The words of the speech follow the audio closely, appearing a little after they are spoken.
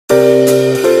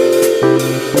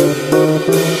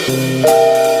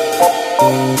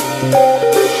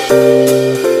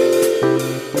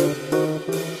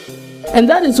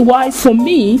is why, for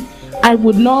me, I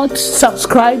would not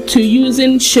subscribe to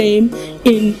using shame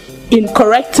in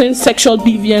correcting sexual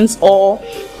deviance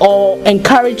or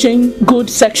encouraging good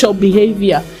sexual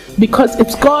behavior, because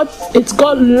it's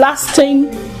got lasting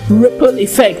ripple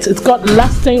effects. It's got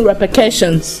lasting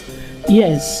repercussions.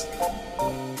 Yes.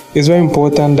 It's very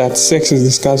important that sex is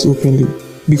discussed openly,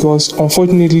 because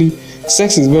unfortunately,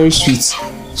 sex is very sweet.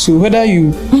 So whether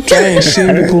you try and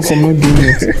shame people for not doing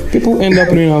it, people end up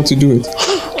learning how to do it.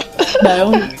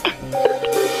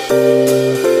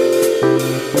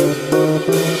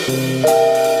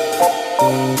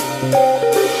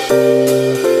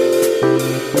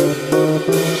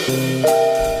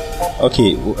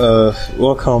 Okay,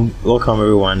 welcome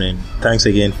everyone, and thanks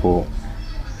again for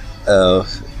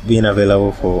being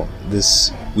available for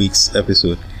this week's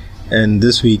episode. And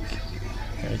this week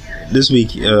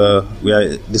we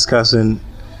are discussing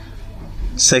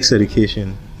sex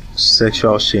education,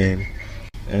 sexual shame,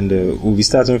 and we'll be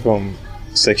starting from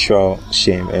sexual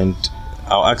shame, and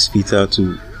I'll ask Peter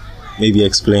to maybe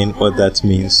explain what that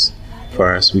means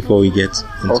for us before we get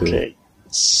into it.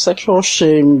 Sexual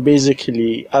shame,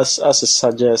 basically, as it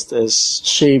suggests, is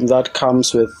shame that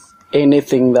comes with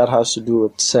anything that has to do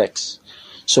with sex.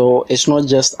 So it's not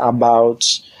just about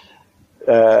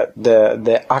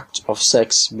the act of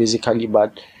sex, basically,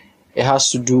 but it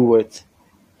has to do with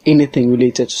anything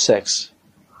related to sex.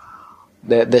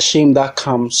 The shame that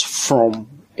comes from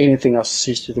anything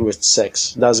associated with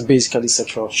sex. That's basically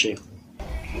sexual shame.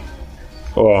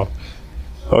 Oh,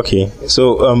 okay.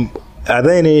 So, are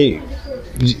there any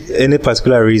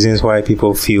particular reasons why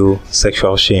people feel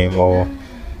sexual shame, or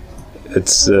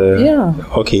it's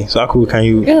okay? So Aku, can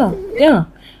you?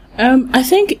 I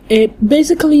think it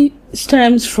basically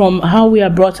stems from how we are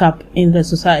brought up in the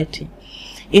society.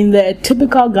 In the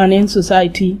typical Ghanaian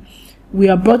society, we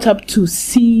are brought up to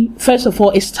see, first of all,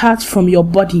 it starts from your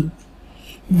body.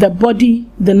 The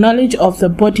knowledge of the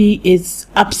body is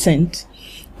absent.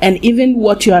 And even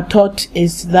what you are taught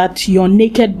is that your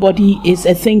naked body is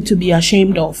a thing to be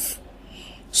ashamed of.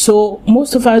 So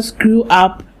most of us grew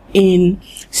up in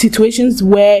situations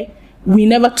where we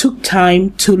never took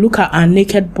time to look at our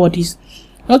naked bodies,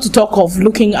 not to talk of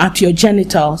looking at your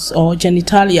genitals or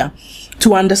genitalia,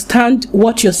 to understand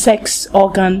what your sex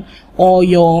organ or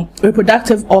your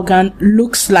reproductive organ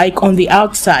looks like on the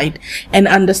outside, and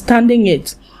understanding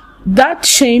it. That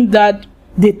shame that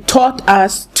they taught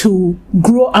us to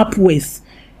grow up with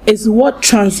is what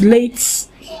translates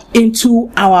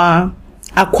into our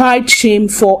acquired shame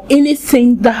for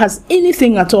anything that has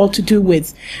anything at all to do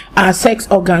with our sex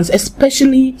organs,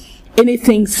 especially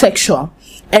anything sexual.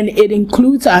 And it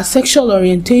includes our sexual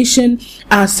orientation,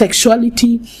 our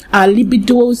sexuality, our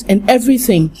libidos, and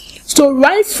everything. So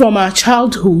right from our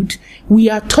childhood, we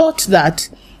are taught that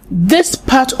this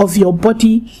part of your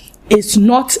body is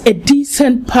not a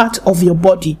decent part of your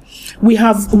body.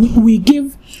 We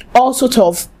give all sorts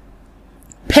of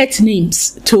pet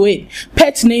names to it,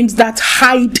 pet names that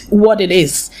hide what it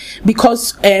is,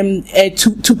 because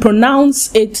to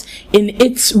pronounce it in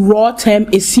its raw term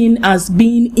is seen as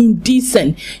being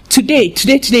indecent. Today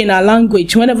in our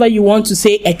language, whenever you want to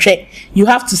say eche, you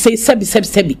have to say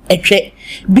sebi eche,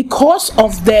 because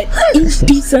of the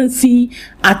indecency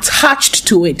attached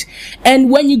to it. And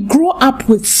when you grow up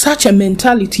with such a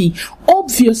mentality,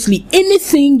 obviously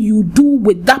anything you do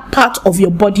with that part of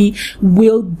your body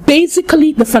will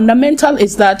basically, the fundamental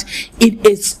is that it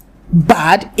is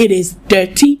bad, it is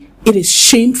dirty, it is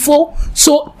shameful.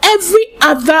 So every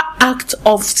other act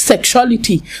of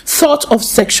sexuality, thought of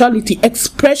sexuality,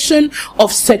 expression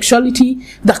of sexuality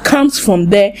that comes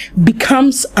from there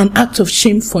becomes an act of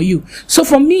shame for you. So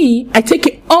for me, I take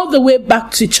it all the way back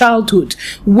to childhood,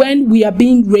 when we are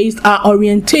being raised, our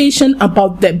orientation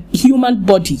about the human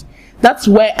body. That's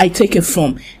where I take it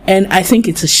from. And I think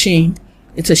it's a shame.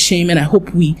 It's a shame, and I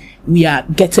hope we are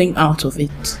getting out of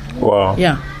it. Wow.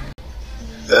 Yeah.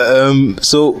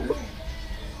 So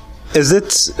is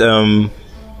it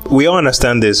we all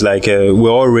understand this, like we're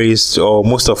all raised, or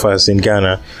most of us in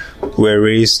Ghana were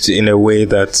raised in a way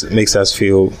that makes us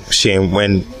feel shame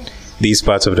when these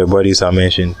parts of the bodies are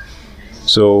mentioned.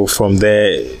 So from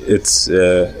there,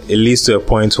 it leads to a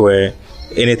point where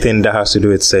anything that has to do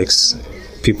with sex,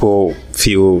 people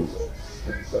feel,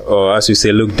 or as you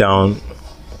say, look down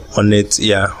on it,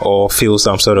 or feel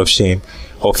some sort of shame,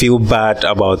 or feel bad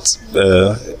about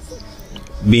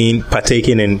being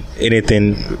partaking in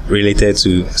anything related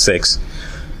to sex.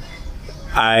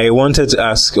 I wanted to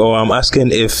ask, or I'm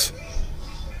asking, is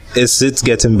it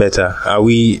getting better? Are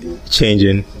we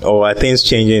changing, or are things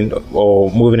changing or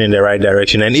moving in the right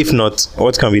direction? And if not,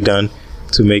 what can be done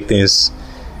to make things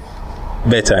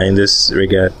better in this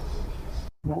regard?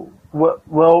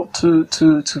 Well, to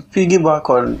piggyback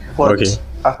on what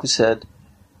Aku said,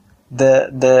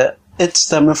 it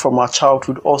stemming from our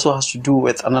childhood also has to do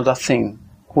with another thing,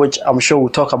 which I'm sure we'll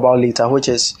talk about later, which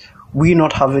is we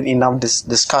not having enough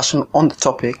discussion on the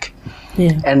topic,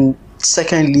 and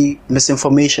secondly,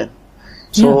 misinformation.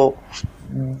 So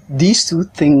these two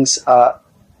things are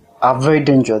very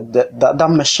dangerous. That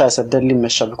measure is a deadly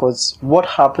measure, because what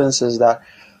happens is that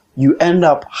you end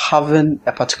up having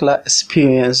a particular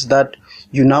experience that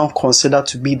you now consider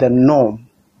to be the norm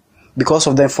because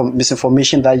of the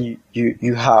misinformation that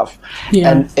you have.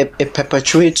 And it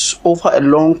perpetuates over a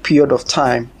long period of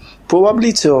time,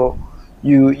 probably till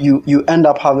you end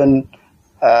up having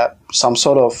some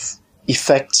sort of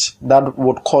effect that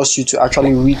would cause you to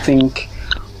actually rethink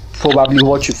probably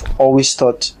what you've always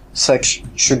thought sex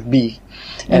should be.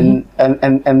 And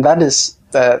that is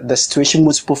the situation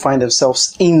most people find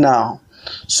themselves in now.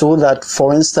 So that,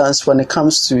 for instance, when it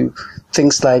comes to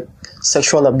things like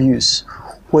sexual abuse,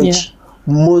 which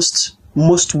most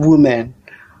women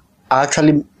are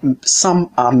actually,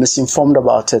 some are misinformed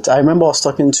about it. I remember I was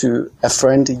talking to a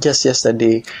friend just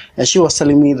yesterday, and she was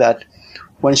telling me that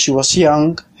when she was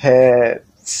young, her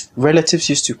relatives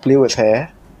used to play with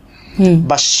her,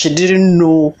 but she didn't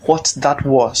know what that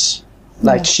was.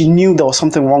 Like, she knew there was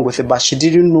something wrong with it, but she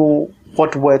didn't know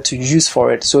what word to use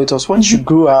for it. So it was when she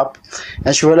grew up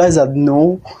and she realized that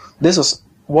no, this was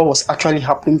what was actually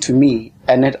happening to me,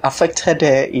 and it affected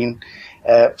her in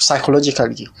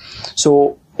psychologically.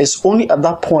 So it's only at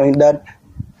that point that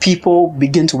people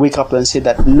begin to wake up and say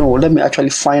that no, let me actually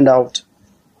find out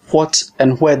what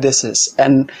and where this is.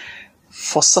 And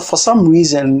for some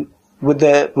reason, with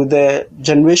the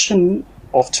generation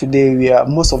of today,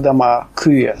 most of them are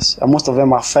curious, and most of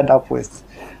them are fed up with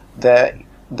the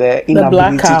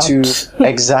inability to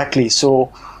exactly.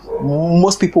 So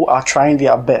most people are trying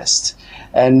their best,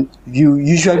 and you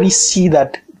usually see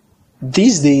that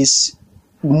these days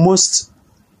most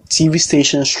TV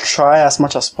stations try as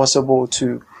much as possible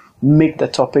to make the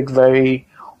topic very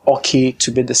okay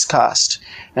to be discussed.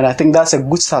 And I think that's a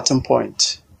good starting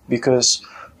point, because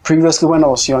previously when I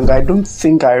was young, I don't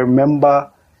think I remember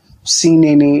seeing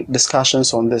any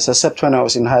discussions on this, except when I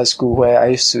was in high school, where I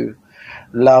used to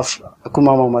love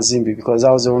Akumama Mazimbi, because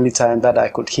that was the only time that I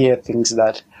could hear things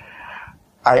that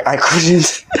I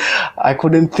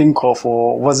couldn't think of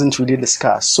or wasn't really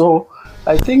discussed. So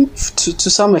I think to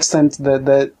some extent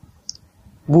that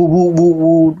we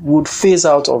would phase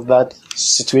out of that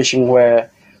situation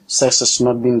where sex is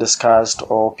not being discussed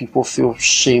or people feel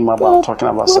shame about talking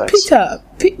about sex.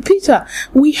 Peter,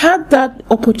 we had that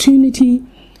opportunity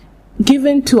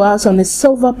given to us on a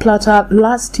silver platter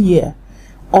last year.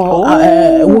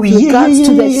 With regards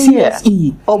to the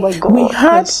CSE. Oh my God! We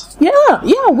had,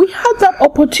 we had that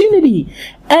opportunity,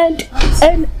 and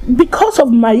because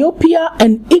of myopia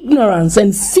and ignorance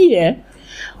and fear,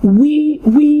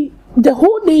 the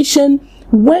whole nation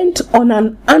went on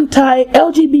an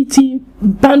anti-LGBT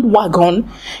bandwagon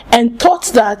and thought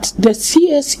that the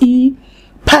CSE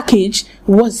package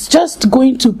was just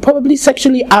going to probably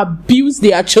sexually abuse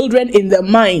their children in their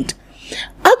mind.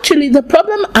 Actually, the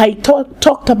problem I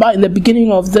talked about in the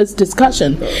beginning of this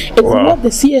discussion is what the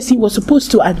CSE was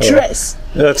supposed to address.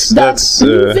 That's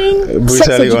giving sex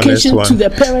education to the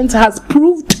parents has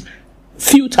proved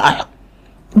futile.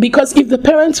 Because if the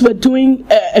parents were doing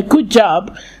a good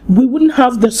job, we wouldn't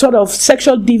have the sort of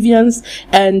sexual deviance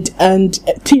and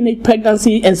teenage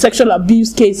pregnancy and sexual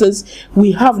abuse cases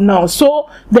we have now. So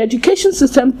the education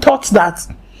system thought that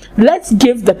let's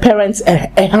give the parents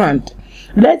a hand.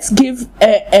 Let's give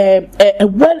a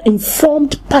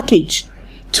well-informed package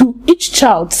to each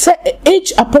child,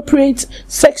 age-appropriate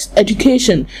sex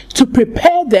education to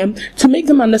prepare them, to make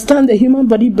them understand the human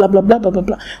body, blah, blah, blah, blah, blah,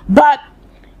 blah. But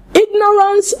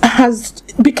ignorance has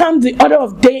become the order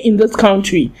of day in this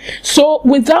country. So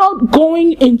without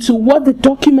going into what the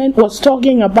document was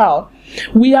talking about,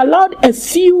 we allowed a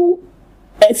few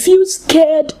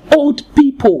scared old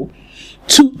people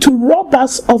to rob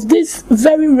us of this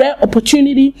very rare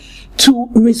opportunity to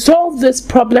resolve this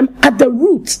problem at the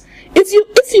root. If you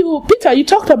Peter, you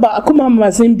talked about Akuma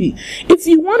Mazimbi. If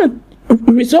you want to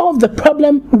resolve the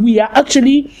problem we are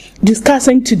actually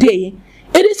discussing today,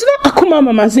 it is not Akuma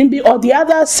Mazimbi or the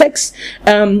other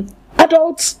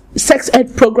adult sex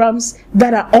ed programs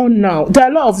that are on now. There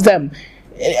are a lot of them.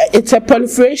 It's a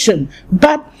proliferation.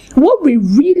 But what we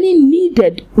really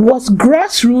needed was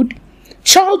grassroots,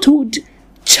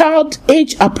 child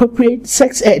age appropriate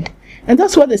sex ed. And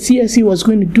that's what the CSE was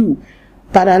going to do.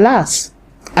 But alas,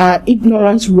 our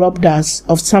ignorance robbed us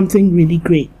of something really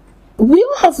great. we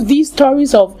all have these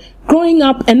stories of growing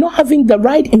up and not having the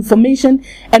right information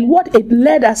and what it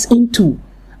led us into,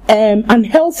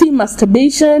 unhealthy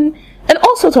masturbation and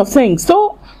all sorts of things.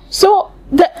 So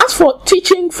as for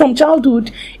teaching from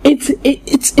childhood, it's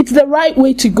the right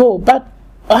way to go. But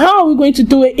how are we going to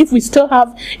do it if we still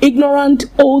have ignorant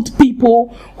old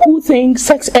people who think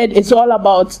sex ed is all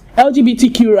about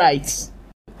LGBTQ rights?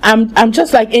 I'm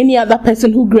just like any other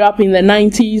person who grew up in the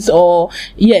 90s, or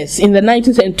yes, in the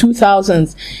 90s and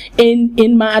 2000s.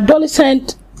 In my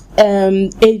adolescent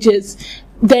ages,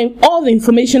 then all the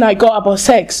information I got about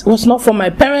sex was not from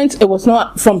my parents, it was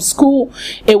not from school,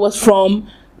 it was from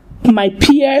my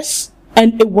peers,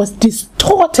 and it was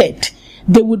distorted.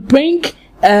 They would bring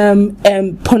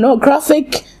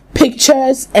pornographic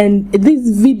pictures and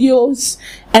these videos,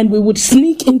 and we would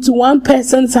sneak into one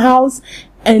person's house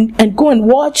and go and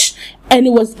watch, and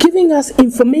it was giving us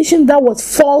information that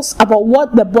was false about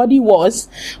what the body was,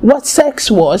 what sex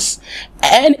was,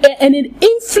 and it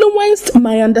influenced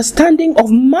my understanding of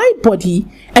my body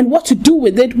and what to do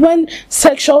with it when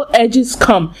sexual urges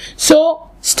come.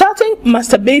 So starting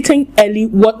masturbating early,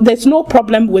 there's no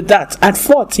problem with that. At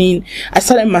 14, I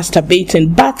started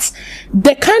masturbating, but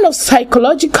the kind of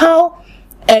psychological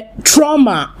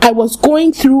trauma I was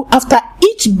going through after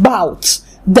each bout,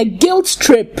 the guilt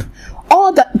trip,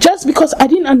 all that, just because I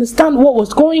didn't understand what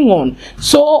was going on.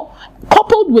 So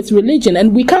coupled with religion,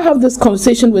 and we can't have this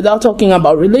conversation without talking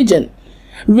about religion.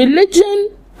 Religion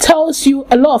tells you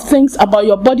a lot of things about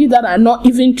your body that are not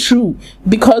even true,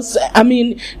 because I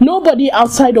mean, nobody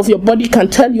outside of your body can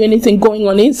tell you anything going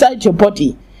on inside your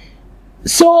body.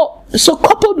 So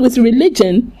coupled with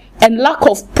religion and lack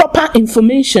of proper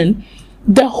information,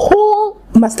 the whole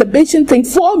masturbation thing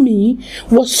for me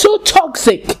was so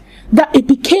toxic that it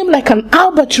became like an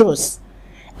albatross.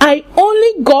 I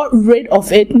only got rid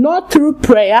of it not through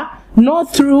prayer,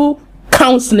 not through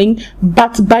counseling,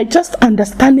 but by just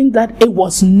understanding that it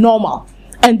was normal.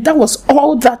 And that was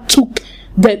all that took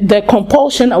the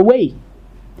compulsion away.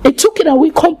 It took it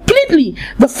away completely.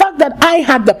 The fact that I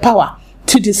had the power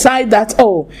to decide that,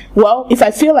 oh, well, if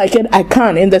I feel like it, I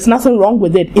can, and there's nothing wrong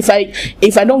with it. If I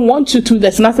don't want to,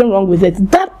 there's nothing wrong with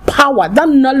it. That power, that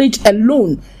knowledge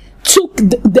alone took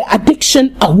the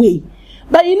addiction away.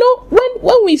 But you know,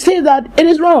 when we say that it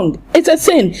is wrong, it's a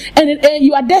sin, and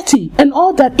you are dirty, and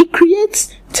all that, it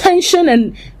creates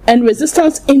tension and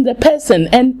resistance in the person.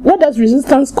 And what does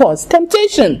resistance cause?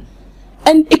 Temptation.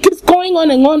 And it keeps going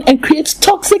on and creates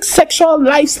toxic sexual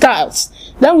lifestyles.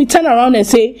 Then we turn around and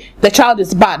say the child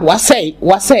is bad. What say?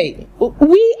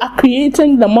 We are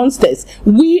creating the monsters.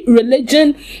 We,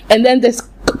 religion, and then this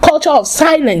culture of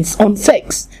silence on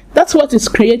sex. That's what is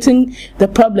creating the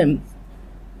problem.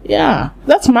 Yeah,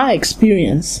 that's my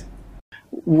experience.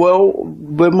 Well,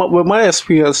 with my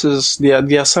experiences,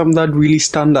 there are some that really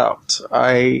stand out.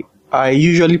 I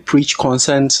usually preach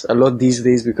consent a lot these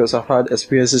days because I've had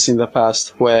experiences in the past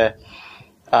where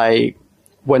I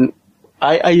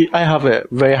have a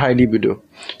very high libido.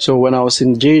 So when I was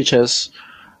in JHS,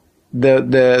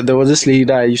 there was this lady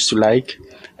that I used to like,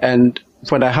 and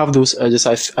when I have those urges,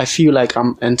 I feel like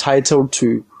I'm entitled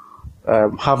to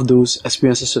have those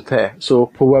experiences with her. So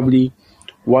probably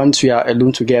once we are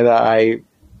alone together, I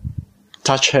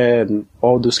touch her and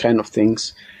all those kind of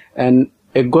things. And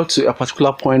it got to a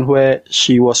particular point where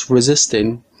she was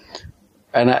resisting,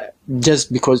 and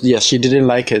just because, yes, she didn't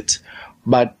like it,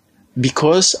 but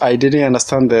because I didn't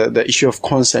understand the issue of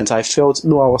consent, I felt,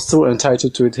 no, I was still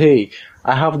entitled to it. Hey,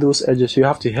 I have those urges, you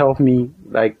have to help me,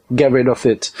 like, get rid of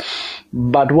it.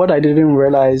 But what I didn't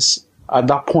realize at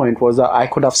that point was that I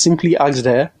could have simply asked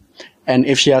her, and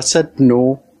if she had said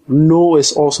no, no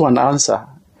is also an answer,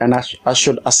 and I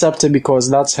should accept it because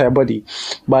that's her body.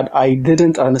 But I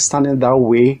didn't understand it that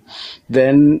way.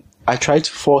 Then I tried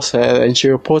to force her, and she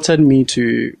reported me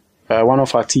to one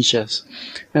of our teachers.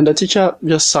 And the teacher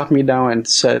just sat me down and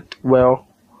said, well,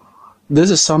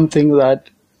 this is something that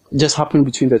just happened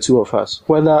between the two of us.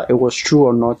 Whether it was true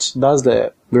or not, that's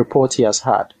the report he has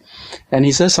had. And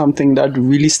he said something that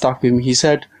really stuck with me. He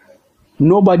said,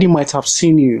 nobody might have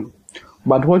seen you,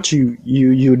 but what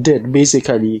you did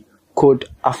basically could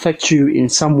affect you in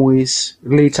some ways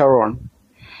later on.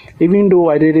 Even though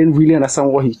I didn't really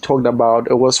understand what he talked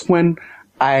about, it was when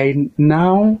I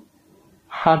now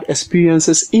had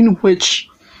experiences in which,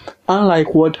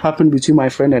 unlike what happened between my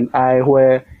friend and I,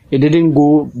 where it didn't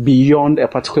go beyond a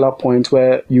particular point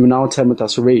where you now term it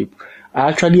as rape, I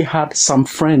actually had some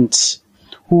friends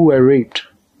who were raped,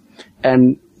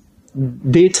 and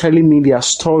they telling me their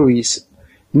stories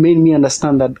made me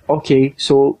understand that, okay,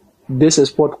 so this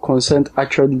is what consent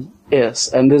actually is,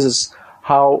 and this is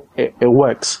how it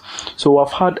works. So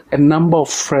I've had a number of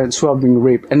friends who have been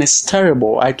raped, and it's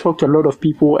terrible. I talk to a lot of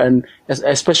people, and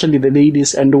especially the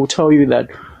ladies, and they'll tell you that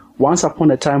once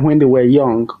upon a time when they were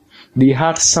young, they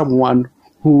had someone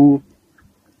who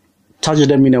touched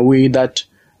them in a way that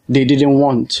they didn't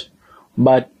want,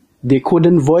 but they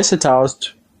couldn't voice it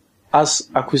out, as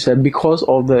Aku said, because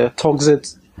of the toxic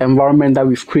environment that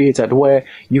we've created, where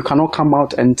you cannot come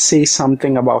out and say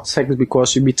something about sex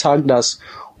because you'll be tagged as,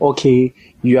 okay,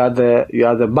 you are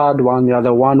the bad one, you are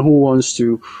the one who wants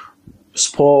to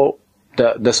spoil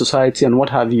the society and what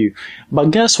have you.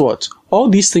 But guess what? All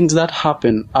these things that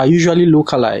happen are usually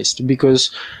localized,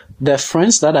 because the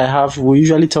friends that I have will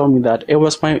usually tell me that it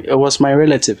was my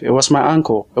relative, it was my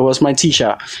uncle, it was my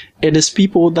teacher. It is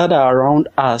people that are around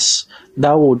us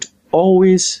that would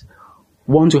always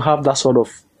want to have that sort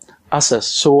of access.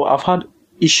 So I've had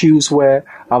issues where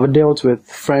I've dealt with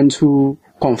friends who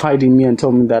confide in me and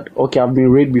tell me that, okay, I've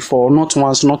been raped before, not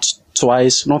once, not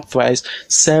twice, not thrice,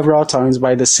 several times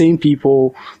by the same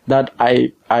people that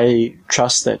I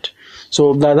trusted.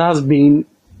 So that has been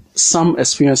some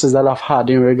experiences that I've had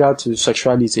in regard to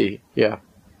sexuality. Yeah.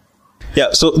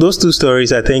 Yeah, so those two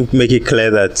stories, I think, make it clear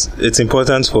that it's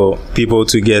important for people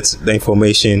to get the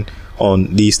information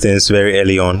on these things very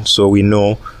early on, so we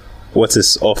know what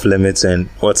is off limits and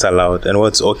what's allowed and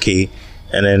what's okay,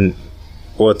 and then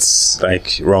what's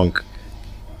like wrong.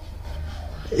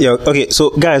 Yeah. Okay. So,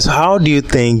 guys, how do you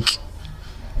think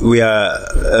we are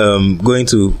going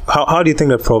to? How do you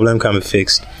think the problem can be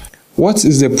fixed? What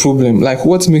is the problem? Like,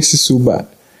 what makes it so bad?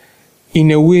 In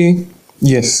a way,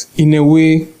 yes. In a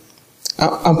way,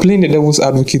 I'm playing the devil's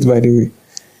advocate, by the way.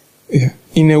 Yeah.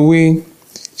 In a way,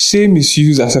 shame is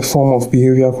used as a form of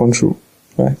behavior control,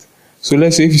 right? So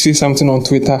let's say if you say something on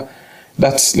Twitter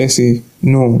that's, let's say,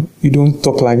 no, you don't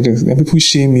talk like this, then people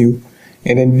shame you,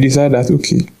 and then you decide that,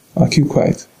 okay, I'll keep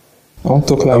quiet. I won't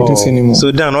talk like this anymore.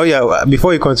 So Dan,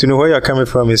 before you continue, where you're coming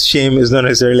from is shame is not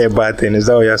necessarily a bad thing. Is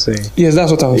that what you're saying? Yes,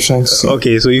 that's what I was trying to say.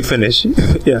 Okay, so you finish. Yeah.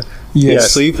 Yes. Yeah,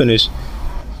 so you finish.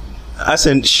 As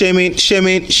in shaming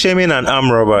an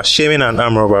arm robber. Shaming an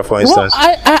arm robber, for instance.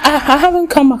 Well, I haven't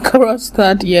come across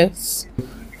that yet.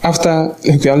 After,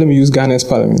 okay, let me use Ghana's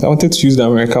parliament. I wanted to use the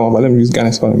American one, but let me use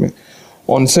Ghana's parliament.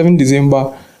 On 7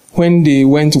 December, when they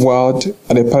went wild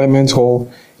at the parliament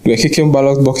hall, they were kicking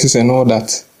ballot boxes and all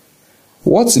that.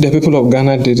 What the people of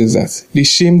Ghana did is that they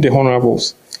shamed the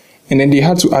honorables, and then they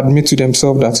had to admit to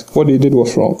themselves that what they did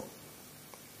was wrong.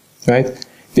 Right?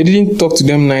 They didn't talk to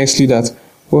them nicely that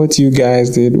what you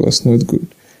guys did was not good.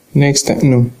 Next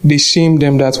time, no. They shamed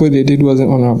them that what they did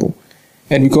wasn't honorable.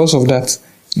 And because of that,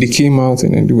 they came out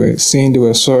and then they were saying they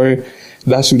were sorry.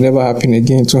 That should never happen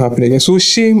again, to happen again. So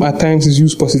shame at times is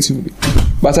used positively.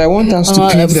 But I want us to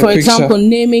paint the picture. For example,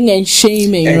 naming and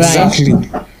shaming, exactly. Right?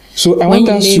 Exactly. So I when want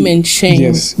us you name and shame.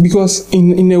 Yes, because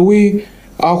in a way,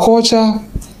 our culture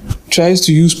tries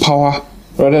to use power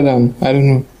rather than, I don't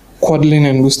know, coddling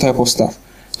and those type of stuff.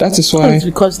 That is why. It's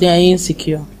because they are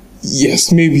insecure.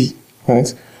 Yes, maybe,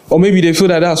 right? Or maybe they feel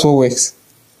that that's what works.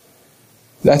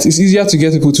 That it's easier to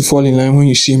get people to fall in line when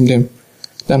you shame them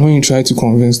than when you try to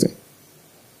convince them.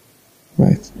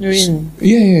 Right? Really?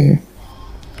 Yeah.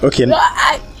 Okay. No,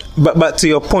 But to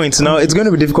your point, now it's going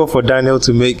to be difficult for Daniel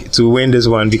to win this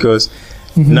one, because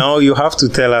now you have to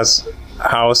tell us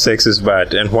how sex is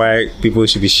bad and why people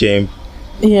should be shamed.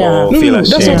 Yeah. Or feel No,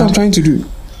 that's ashamed. what I'm trying to do.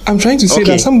 I'm trying to say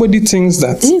that somebody thinks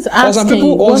that. He's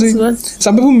asking,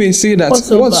 some people may say that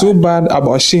what's so bad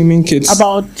about shaming kids?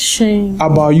 About shame.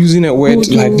 About using a word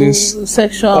Voodoo, like this.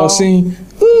 Sexual. Or saying,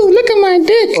 ooh, look at my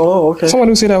dick. Oh, okay.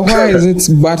 Somebody will say that, why is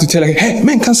it bad to tell, like, hey,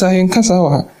 man, cancer,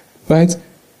 right?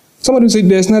 Somebody will say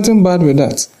there's nothing bad with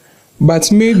that.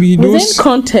 But maybe within those...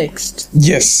 context.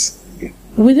 Yes.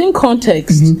 Within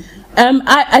context.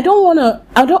 I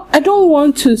don't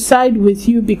want to side with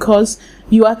you because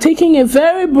you are taking it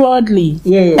very broadly.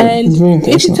 Yeah, and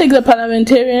if you take the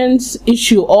parliamentarians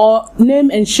issue or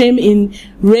name and shame in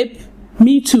rape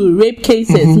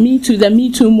cases, the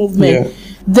Me Too movement,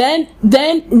 then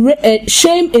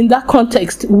shame in that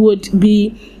context would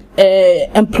be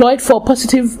employed for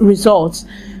positive results.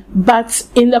 But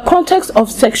in the context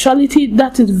of sexuality,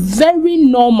 that is very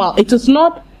normal. It is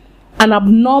not an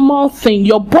abnormal thing.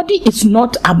 Your body is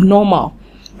not abnormal.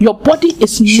 Your body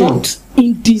is not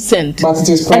indecent. But it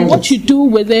is and what you do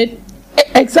with it,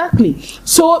 exactly.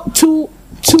 So to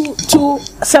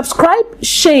subscribe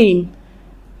shame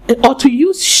or to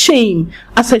use shame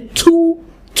as a tool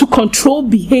to control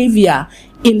behavior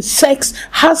in sex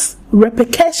has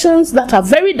repercussions that are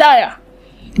very dire,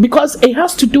 because it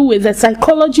has to do with the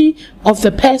psychology of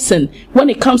the person when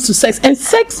it comes to sex. And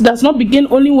sex does not begin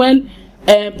only when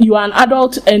you are an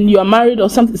adult and you are married or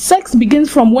something. Sex begins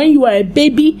from when you are a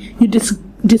baby. You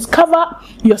discover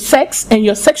your sex and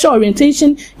your sexual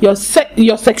orientation, your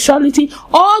sexuality,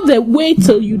 all the way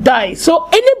till you die. So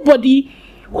anybody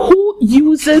who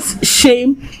uses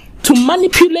shame to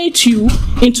manipulate you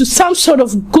into some sort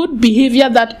of good behavior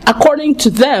that according to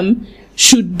them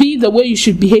should be the way you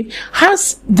should behave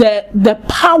has the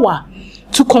power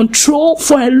to control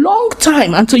for a long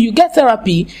time until you get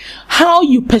therapy how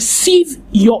you perceive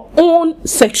your own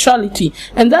sexuality.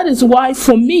 And that is why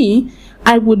for me,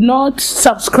 I would not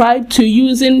subscribe to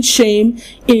using shame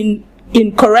in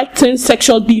correcting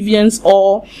sexual deviance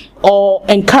or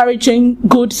encouraging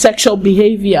good sexual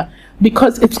behavior,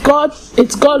 because it's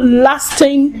got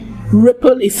lasting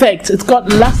ripple effects. It's got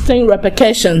lasting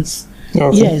repercussions.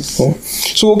 Okay. Yes. Yeah.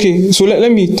 So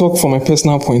let me talk from my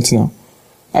personal point now.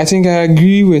 I think I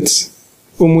agree with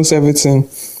almost everything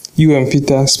you and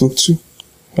Peter spoke to.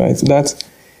 Right? That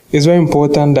it's very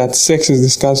important that sex is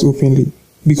discussed openly,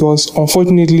 because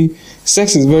unfortunately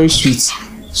sex is very sweet.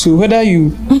 So whether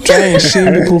you try and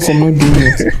shame people for not doing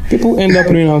it, people end up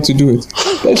learning how to do it.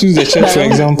 Let's use the church for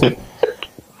example.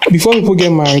 Before people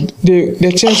get married,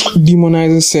 the church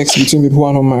demonizes sex between people who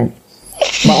are not married.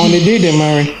 But on the day they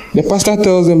marry, the pastor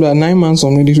tells them that 9 months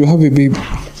from now they should have a baby.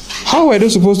 How are they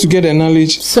supposed to get the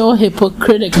knowledge? So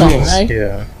hypocritical, yes.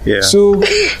 right? Yeah. So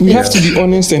we have to be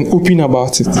honest and open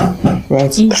about it,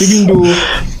 right? Even though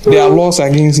there are laws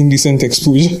against indecent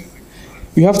exposure,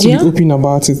 we have to be open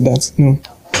about it that no,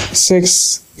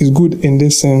 sex is good in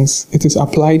this sense. It is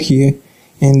applied here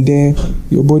and there.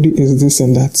 Your body is this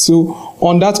and that. So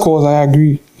on that cause, I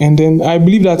agree. And then I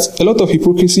believe that a lot of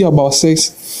hypocrisy about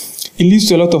sex, it leads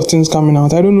to a lot of things coming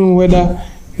out. I don't know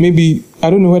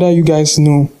whether you guys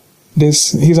know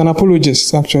this. He's an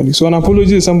apologist, actually. So an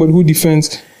apologist is somebody who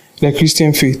defends the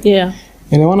Christian faith. Yeah.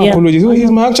 And the one apologist,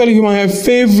 he's my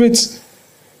favorite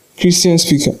Christian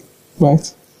speaker,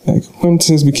 right? Like when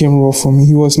things became raw for me,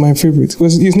 he was my favorite.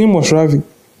 His name was Ravi,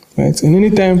 right? And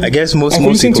anytime I guess most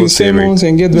listen to his sermons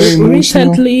and get very emotional.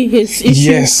 Recently, his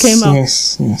issues came out.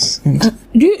 Yes.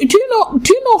 Do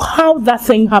you know how that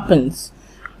thing happens?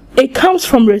 It comes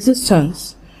from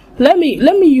resistance. Let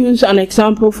me use an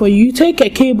example for you. You take a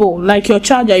cable like your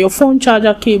charger, your phone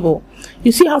charger cable.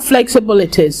 You see how flexible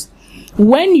it is.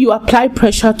 When you apply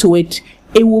pressure to it,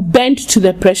 it will bend to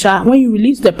the pressure. When you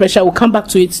release the pressure, it will come back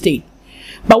to its state.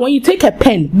 But when you take a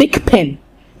pen, big pen,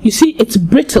 you see it's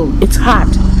brittle, it's hard.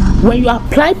 When you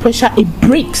apply pressure, it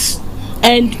breaks.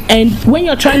 And when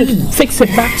you're trying to fix it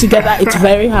back together, it's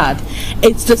very hard.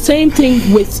 It's the same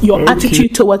thing with your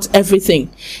attitude towards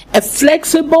everything. A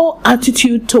flexible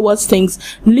attitude towards things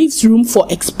leaves room for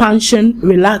expansion,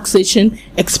 relaxation.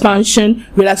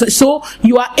 So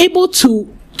you are able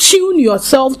to tune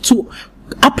yourself to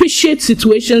appreciate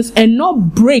situations and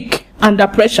not break under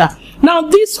pressure. Now,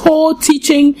 this whole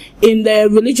teaching in the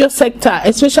religious sector,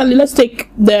 especially let's take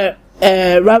the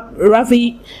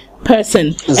Ravi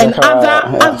person and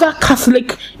other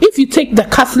Catholic, if you take the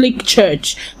Catholic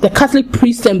Church, the Catholic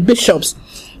priests and bishops,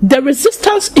 the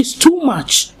resistance is too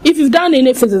much. If you've done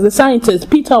any physics, as a scientist,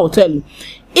 Peter will tell you,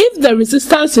 if the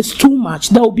resistance is too much,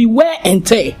 there will be wear and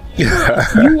tear.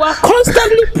 You are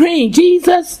constantly praying,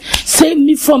 Jesus, save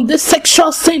me from this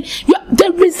sexual sin.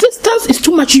 The resistance is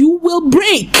too much. You will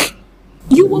break.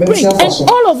 You will break. And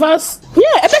all of us,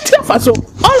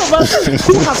 all of us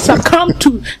who have succumbed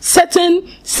to certain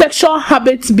sexual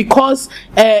habits because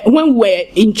when we're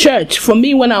in church, for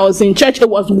me, when I was in church, it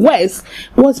was worse,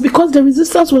 was because the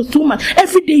resistance was too much.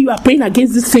 Every day you are praying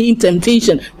against the same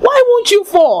temptation. Why won't you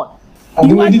fall?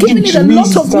 You are giving it a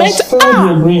lot of mental.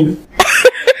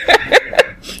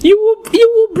 You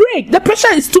will break. The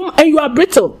pressure is too much, and you are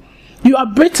brittle.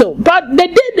 But the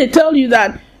day they tell you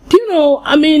that, all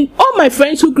my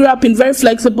friends who grew up in very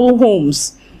flexible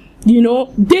homes,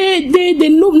 they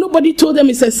nobody told them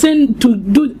it's a sin to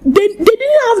do. They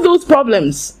didn't have those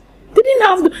problems.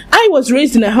 I was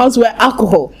raised in a house where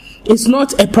alcohol is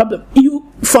not a problem. You,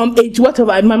 from age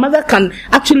whatever, my mother can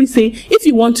actually say, if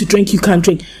you want to drink, you can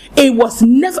drink. It was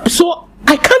never, so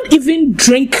I can't even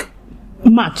drink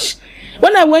much.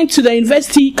 When I went to the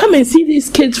university, come and see these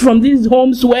kids from these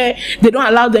homes where they don't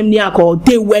allow them near alcohol.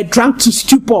 They were drunk to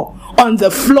stupor on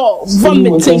the floor,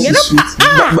 vomiting.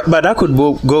 But that could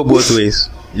go both ways.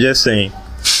 Just saying.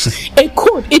 It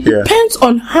could. It depends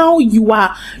on how you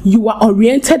are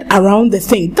oriented around the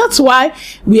thing. That's why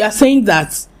we are saying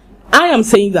that. I am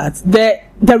saying that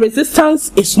the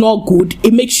resistance is not good.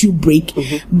 It makes you break.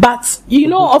 But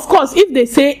of course, if they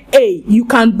say, hey, you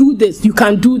can do this, you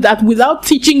can do that without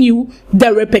teaching you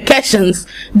the repercussions,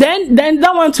 then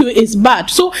that one too is bad.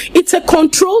 So it's a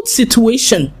controlled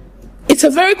situation. It's a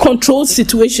very controlled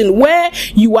situation where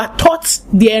you are taught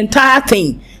the entire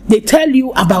thing. They tell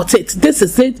you about it. This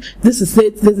is it. This is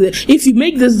it. This is it. If you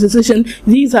make this decision,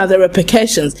 these are the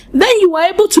repercussions. Then you are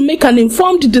able to make an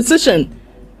informed decision.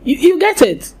 You get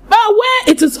it? But where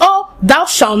it is all thou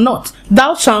shalt not,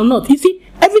 thou shalt not. You see,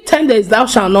 every time there is thou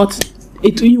shalt not,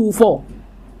 you will fall.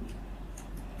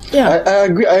 Yeah,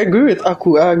 I agree with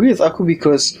Aku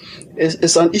because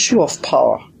it's an issue of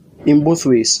power in both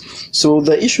ways. So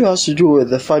the issue has to do with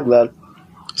the fact that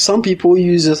some people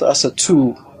use it as a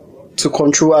tool to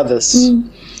control others. And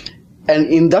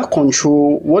in that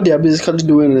control, what they are basically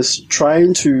doing is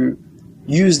trying to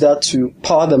use that to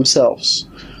power themselves.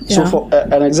 So for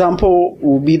an example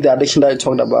would be the addiction that I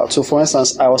talked about. So for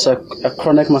instance, I was a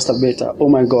chronic masturbator. Oh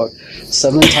my God,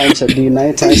 7 times a day,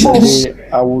 9 times a day.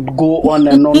 I would go on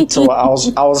and on till I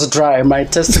was dry. My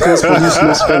testicles produced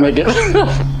no sperm again.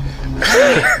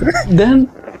 Then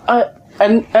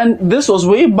and this was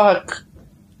way back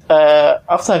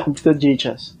after I completed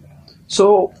JHS.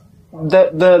 So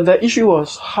the issue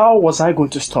was, how was I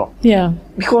going to stop? Yeah.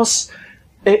 Because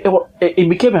it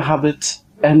became a habit,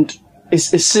 and it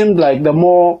seemed like the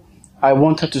more I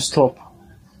wanted to stop,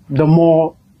 the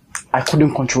more I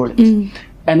couldn't control it.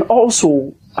 And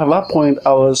also, at that point,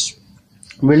 I was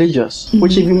religious,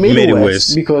 which even made it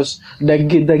worse because the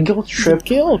guilt trip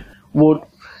would.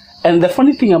 And the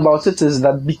funny thing about it is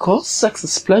that because sex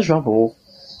is pleasurable,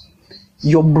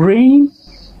 your brain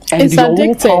and it's your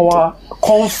addicted. willpower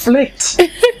conflict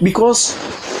because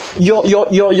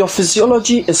your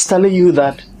physiology is telling you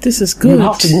that this is good. you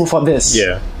have to go for this.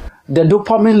 Yeah. The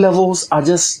dopamine levels are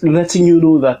just letting you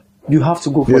know that you have to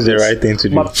go for This this. is the right thing to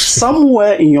do. But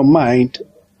somewhere in your mind,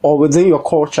 or within your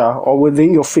culture, or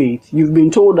within your faith, you've been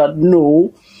told that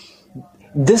no,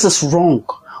 this is wrong.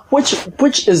 Which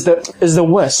is the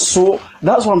worst. So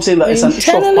that's what I'm saying, that it's an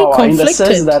issue of power in the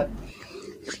sense that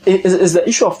it is the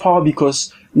issue of power,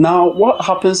 because now what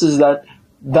happens is that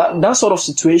sort of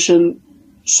situation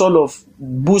sort of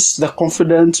boosts the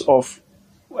confidence of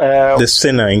the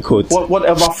sinner in quotes.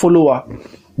 Whatever follower,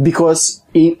 because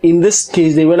in this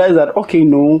case they realize that, okay,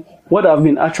 no, what I've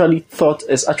been actually thought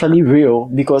is actually real,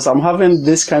 because I'm having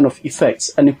this kind of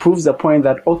effects, and it proves the point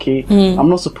that, okay, I'm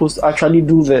not supposed to actually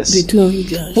do this,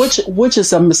 which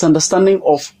is a misunderstanding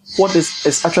of what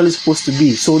is actually supposed to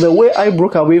be. So the way I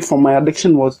broke away from my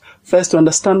addiction was first to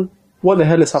understand what the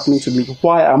hell is happening to me.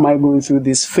 Why am I going through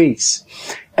this phase?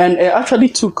 And it actually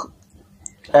took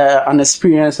an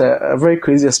experience, a very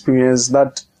crazy experience,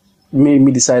 that made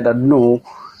me decide that no,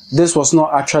 this was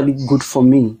not actually good for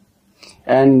me.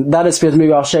 And that experience,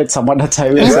 maybe I'll share it some other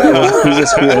time. It was a crazy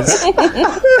experience.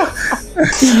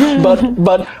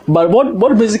 but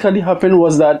what basically happened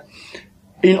was that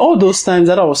in all those times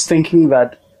that I was thinking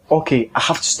that, okay, I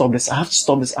have to stop this, I have to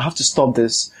stop this, I have to stop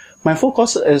this, my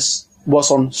focus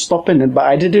was on stopping it, but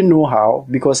I didn't know how,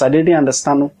 because I didn't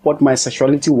understand what my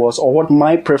sexuality was or what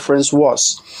my preference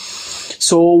was.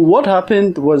 So what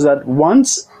happened was that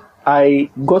once I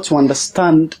got to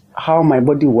understand how my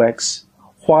body works,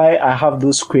 why I have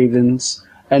those cravings,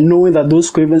 and knowing that those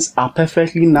cravings are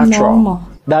perfectly natural,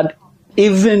 that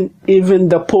even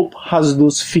the Pope has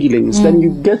those feelings, then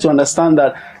you get to understand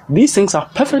that these things are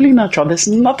perfectly natural. There's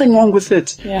nothing wrong with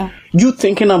it. Yeah. You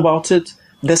thinking about it,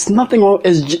 there's nothing wrong.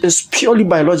 It's purely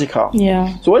biological.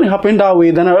 Yeah. So when it happened that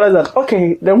way, then I realized that,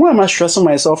 okay, then why am I stressing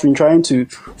myself in trying to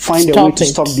find a way to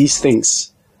stop these things?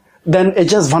 Then it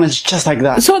just vanished just like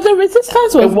that. So the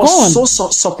resistance was gone. It was so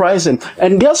surprising.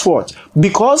 And guess what?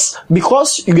 Because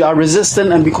you are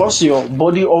resistant, and because your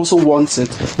body also wants it,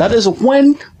 that is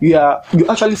when you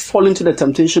actually fall into the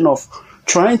temptation of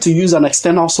trying to use an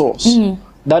external source.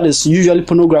 That is usually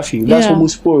pornography. That's what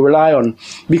most people rely on,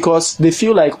 because they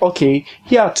feel like, okay,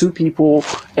 here are two people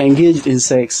engaged in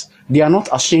sex. They are not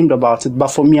ashamed about it, but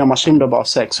for me, I'm ashamed about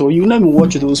sex. So you never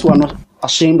watch those who are not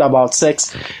ashamed about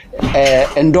sex,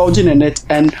 indulging in it,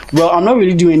 and well, I'm not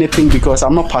really doing anything because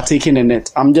I'm not partaking in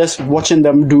it. I'm just watching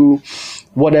them do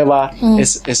whatever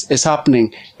is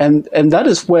happening, and that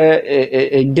is where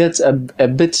it gets a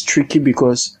bit tricky,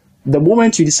 because the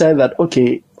moment you decide that,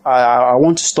 okay, I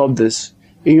want to stop this,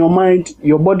 in your mind,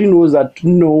 your body knows that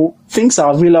no, things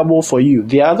are available for you.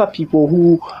 There are other people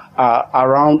who are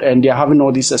around and they're having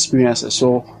all these experiences.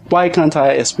 So why can't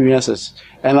I experience it?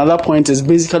 Another point is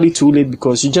basically too late,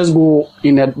 because you just go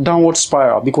in a downward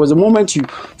spiral, because the moment you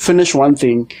finish one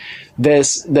thing,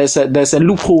 there's a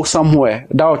loophole somewhere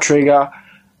that will trigger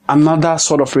another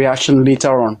sort of reaction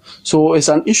later on. So it's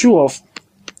an issue of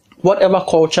whatever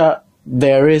culture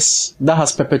there is that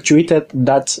has perpetuated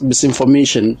that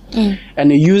misinformation,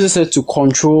 and it uses it to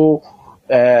control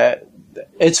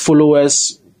its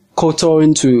followers, kowtow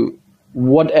into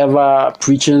whatever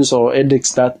preachings or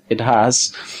edicts that it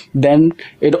has, then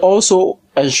it also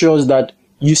ensures that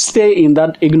you stay in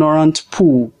that ignorant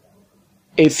pool.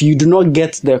 If you do not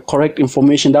get the correct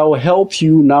information, that will help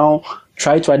you now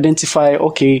try to identify,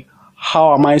 okay,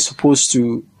 how am I supposed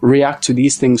to react to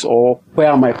these things, or where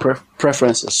are my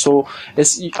preferences? So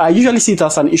I usually see it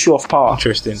as an issue of power.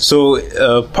 Interesting. So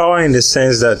power in the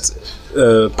sense that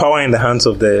power in the hands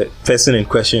of the person in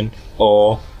question,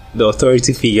 or the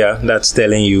authority figure that's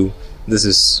telling you this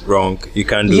is wrong, you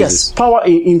can't do this. Yes, power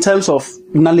in terms of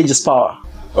knowledge is power.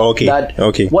 Okay. That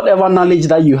whatever knowledge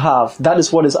that you have, that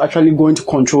is what is actually going to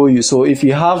control you. So if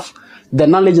you have the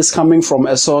knowledge is coming from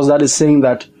a source that is saying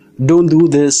that don't do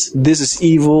this, this is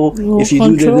evil. If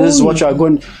you do this is what you are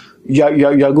going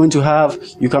to have.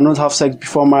 You cannot have sex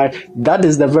before marriage. That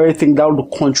is the very thing that will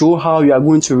control how you are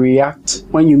going to react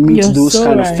when you meet those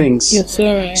kind of things. You're so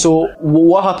right. So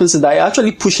what happens is that it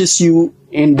actually pushes you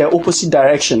in the opposite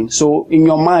direction. So in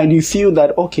your mind, you feel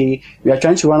that, okay, you are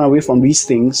trying to run away from these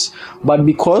things, but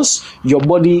because your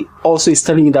body also is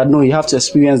telling you that, no, you have to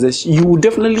experience this, you will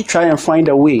definitely try and find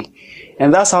a way.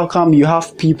 And that's how come you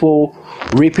have people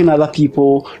raping other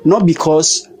people, not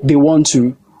because they want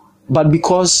to, but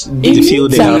because they feel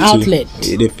they have outlet.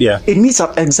 It needs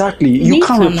exactly. You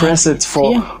can't repress it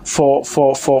for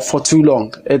too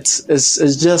long. It's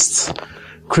just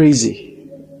crazy.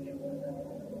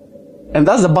 And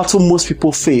that's the battle most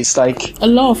people face. Like a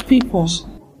lot of people.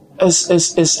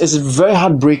 It's very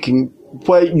heartbreaking,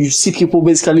 where you see people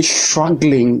basically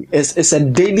struggling. It's a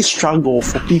daily struggle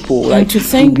for people. And to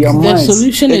think the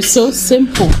solution is so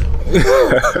simple.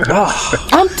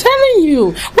 I'm telling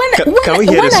you, when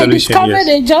I discovered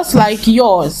it just like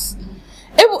yours,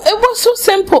 it was so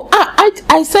simple.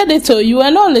 I said it to you,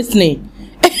 are not listening.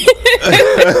 I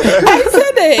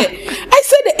said it.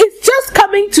 It's just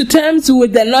coming to terms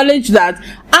with the knowledge that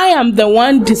I am the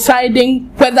one deciding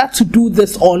whether to do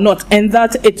this or not, and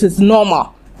that it is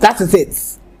normal. That is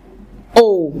it.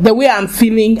 Oh, the way I'm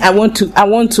feeling, I want to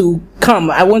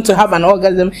come. I want to have an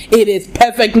orgasm. It is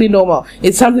perfectly normal.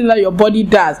 It's something that your body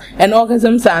does, and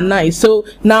orgasms are nice. So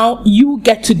now you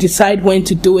get to decide when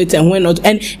to do it and when not,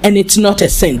 and it's not a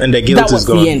sin. And the guilt is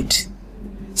gone. That was the end.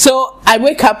 So I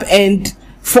wake up, and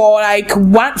for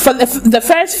the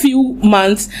first few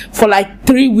months, for like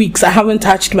 3 weeks, I haven't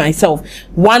touched myself.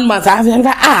 1 month, I haven't.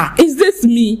 Is this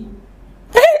me?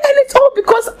 And it's all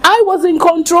because I was in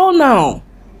control now.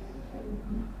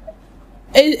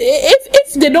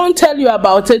 If they don't tell you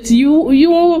about it,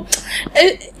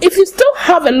 if you still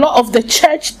have a lot of the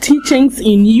church teachings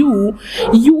in you,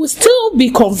 you will still be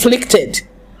conflicted,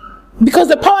 because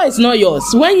the power is not yours.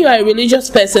 When you are a religious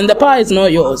person, the power is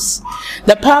not yours.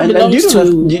 The power belongs to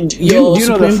your you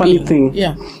know the funny being. thing?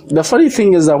 Yeah. The funny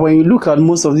thing is that when you look at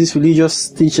most of these religious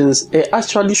teachings, it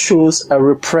actually shows a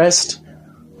repressed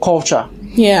culture.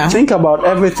 Yeah. Think about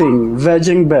everything,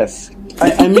 virgin birth.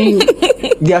 I mean,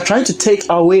 they are trying to take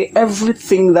away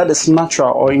everything that is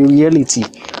natural or in reality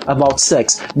about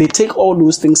sex. They take all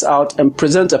those things out and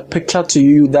present a picture to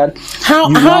you that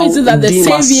how is it that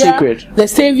the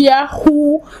savior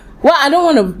who, well, I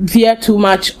don't want to veer too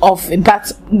much off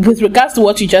that with regards to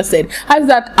what you just said. How is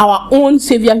that our own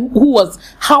savior, who was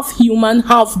half human,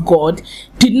 half God,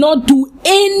 did not do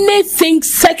anything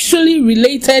sexually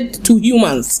related to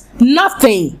humans?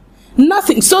 Nothing.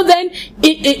 So then,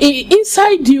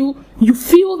 inside you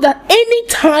feel that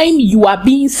anytime you are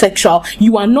being sexual,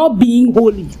 you are not being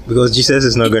holy. Because Jesus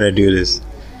is not going to do this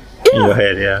in your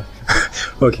head, yeah.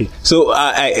 Okay, so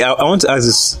I want to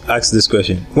ask this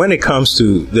question. When it comes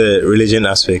to the religion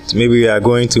aspect, maybe we are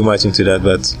going too much into that,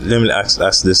 but let me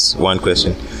ask this one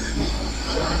question.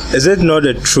 Is it not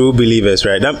the true believers,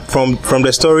 right? That from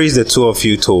the stories the two of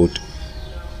you told,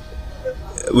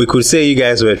 we could say you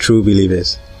guys were true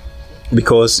believers.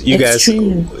 Because you guys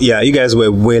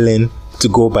were willing to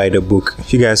go by the book.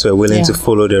 You guys were willing to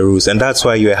follow the rules, and that's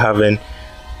why you were having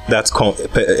that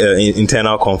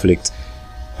internal conflict.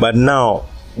 But now,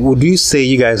 would you say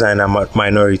you guys are in a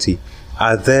minority?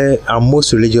 Are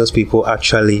most religious people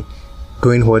actually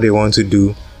doing what they want to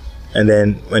do, and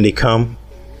then when they come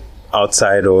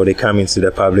outside or they come into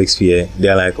the public sphere,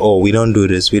 they're like, oh, we don't do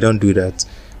this, we don't do that,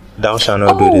 thou shalt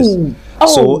not do this.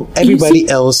 So everybody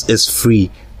else is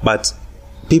free, but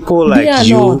people like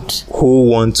you who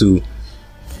want to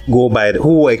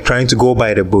who were trying to go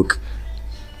by the book,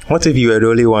 what if you were the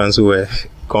only ones who were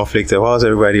conflicted whilst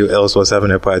everybody else was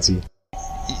having a party?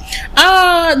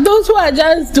 Those who are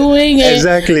just doing it.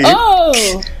 Exactly.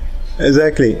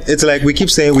 Exactly. It's like we keep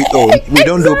saying we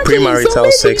don't do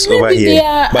premarital sex over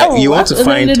here, but you want to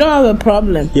find they don't have a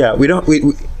problem. Yeah, we don't.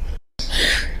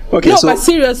 Okay, no, so but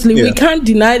seriously, we can't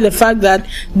deny the fact that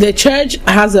the church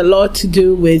has a lot to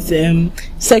do with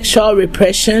sexual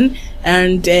repression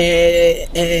and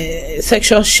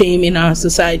sexual shame in our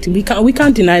society. We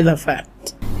can't deny the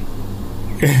fact.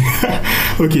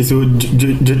 Okay, so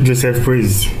Joseph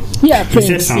Praise. Yeah, he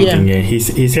said something. Yeah.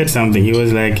 He said something. He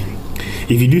was like,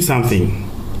 if you do something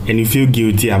and you feel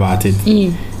guilty about it,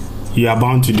 you are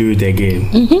bound to do it again.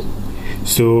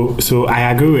 So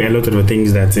I agree with a lot of the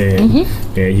things that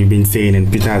you've been saying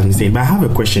and Peter has been saying. But I have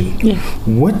a question. Yeah.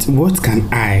 What can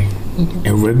I,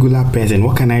 a regular person,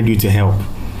 what can I do to help?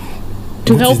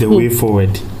 What is the way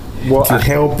forward? Well, to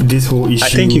help this whole issue. I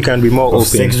think you can be more open.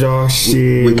 Sexual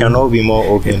shame. We can all be more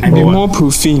open. And be more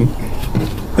profane.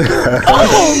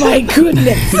 Oh my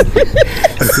goodness.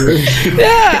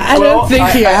 I don't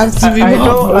think you have to be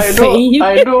more profane.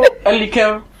 I know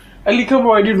Elikem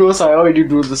already knows I already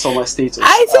do this on my status.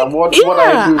 I think,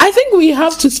 I think we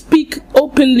have to speak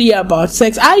openly about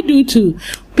sex. I do too.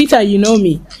 Peter, you know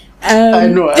me. I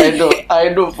know.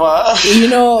 You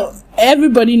know,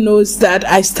 everybody knows that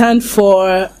I stand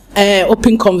for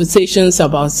open conversations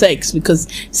about sex, because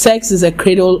sex is a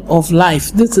cradle of life.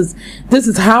 This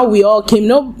is how we all came.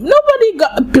 Nobody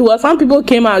got. Well, some people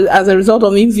came out as a result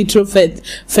of in vitro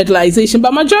fertilization,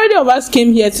 but majority of us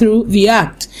came here through the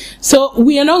act. So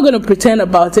we are not going to pretend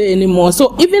about it anymore.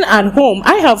 So even at home,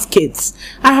 I have kids.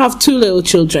 I have 2 little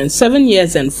children, 7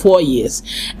 years and 4 years,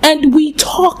 and we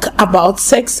talk about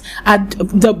sex at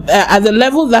the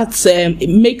level that it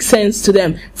makes sense to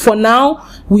them. For now,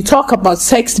 we talk about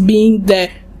sex being the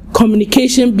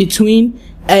communication between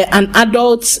an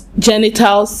adult's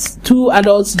genitals, 2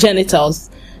 adults' genitals.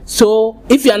 So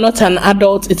if you are not an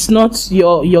adult, it's not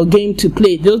your game to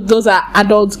play. Those are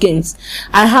adult games.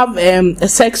 I have a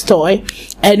sex toy,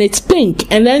 and it's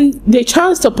pink, and then they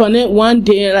chanced upon it one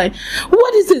day, like,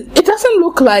 what is it? It doesn't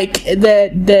look like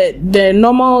the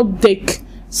normal dick.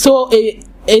 So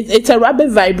it's a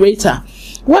rabbit vibrator.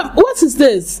 What is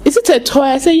this? Is it a toy?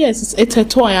 I say yes, it's a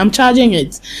toy. I'm charging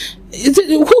it. Is it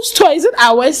whose toy? Is it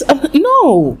ours?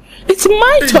 No, it's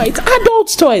my toy. It's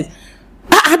adults' toys.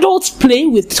 Adults play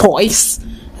with toys.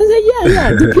 I said,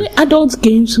 yeah, they play adult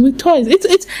games with toys.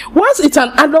 It's once it's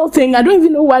an adult thing, I don't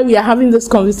even know why we are having this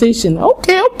conversation.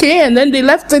 Okay, and then they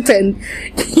left it, and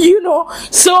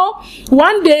so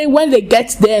one day when they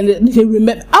get there and they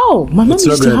remember, oh, my mom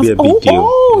used to have,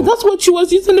 that's what she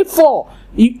was using it for.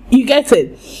 You get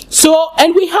it? So,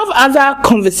 and we have other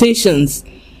conversations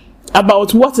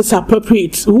about what is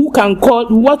appropriate. Who can call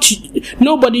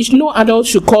no adult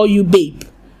should call you babe.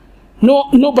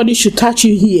 Nobody should touch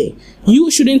you here.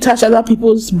 You shouldn't touch other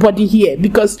people's body here,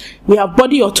 because we have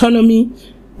body autonomy,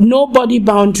 no body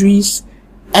boundaries,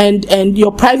 and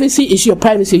your privacy is your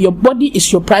privacy. Your body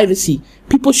is your privacy.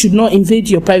 People should not invade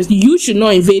your privacy. You should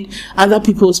not invade other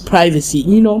people's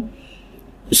privacy,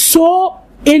 So,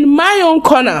 in my own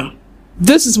corner,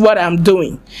 this is what I'm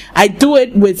doing. I do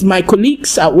it with my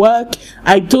colleagues at work.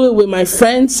 I do it with my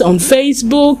friends on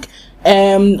Facebook.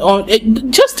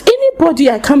 Just anybody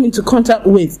I come into contact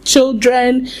with,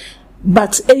 children,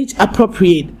 but age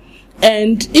appropriate.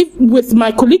 And if with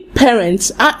my colleague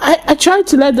parents, I try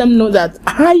to let them know that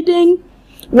hiding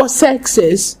what sex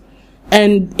is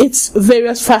and its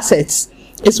various facets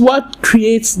is what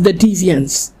creates the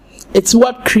deviance. It's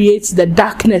what creates the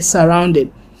darkness around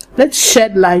it. Let's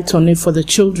shed light on it for the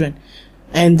children,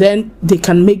 and then they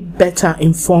can make better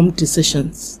informed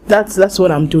decisions. That's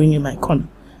what I'm doing in my corner.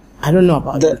 I don't know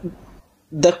about that.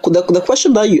 The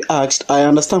question that you asked, I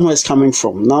understand where it's coming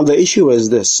from. Now, the issue is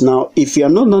this. Now, if you are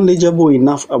not knowledgeable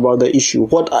enough about the issue,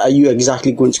 what are you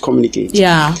exactly going to communicate?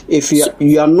 Yeah. If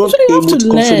you are not able to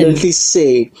confidently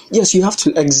say, yes, you have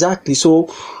to, exactly.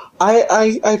 So,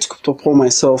 I took it upon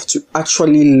myself to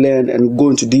actually learn and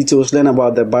go into details, learn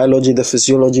about the biology, the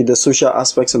physiology, the social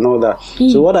aspects and all that.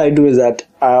 So what I do is that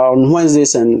on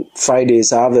Wednesdays and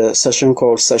Fridays, I have a session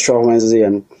called Sexual Wednesday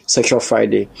and Sexual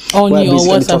Friday. On your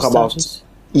WhatsApp status?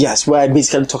 Yes, where I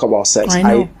basically talk about sex.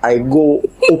 I go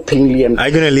openly and...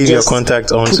 I'm going to leave your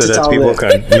contact on so that people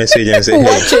can message and say,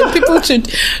 hey, people should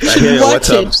I hear your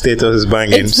WhatsApp status is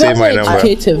banging. Say my number.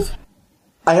 Educative.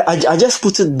 I just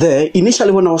put it there.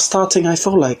 Initially, when I was starting, I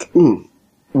felt like,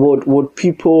 would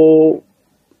people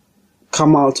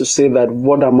come out to say that,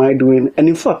 what am I doing? And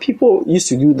in fact, people used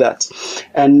to do that.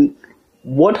 And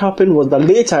what happened was that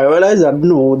later I realized that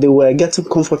no, they were getting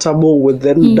comfortable with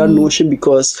that notion,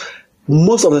 because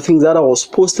most of the things that I was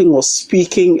posting was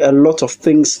speaking a lot of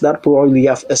things that probably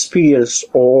have experienced,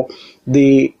 or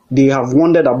they they have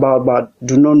wondered about but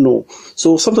do not know.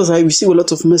 So sometimes I receive a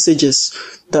lot of messages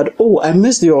that, oh, I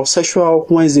missed your sexual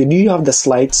Wednesday. Do you have the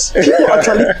slides? People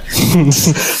actually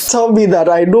tell me that.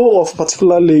 I know of a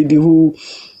particular lady who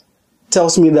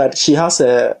tells me that she has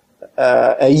a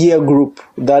year group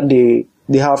that they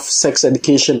have sex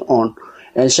education on.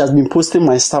 And she has been posting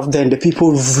my stuff there, and the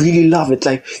people really love it.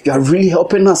 Like, you are really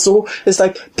helping us. So it's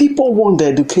like people want the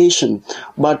education,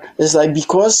 but it's like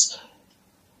because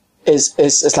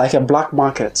it's like a black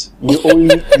market. You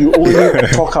only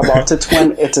talk about it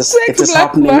when it is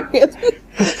happening.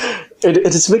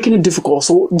 It is making it difficult.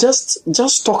 So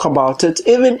just talk about it,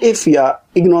 even if you are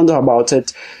ignorant about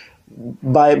it.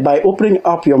 By opening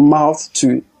up your mouth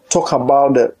to talk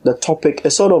about the topic,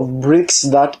 it sort of breaks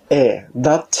that air,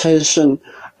 that tension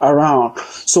around.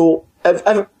 So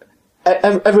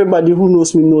everybody who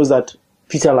knows me knows that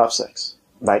Peter loves sex.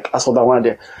 Like, as for that one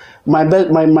day, my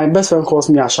best friend calls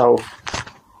me Ashao.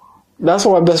 That's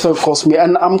what my best friend calls me,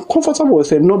 and I'm comfortable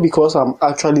with it, not because I'm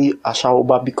actually Ashao,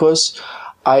 but because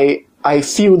I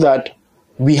feel that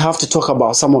we have to talk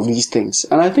about some of these things,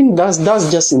 and I think that's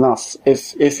just enough.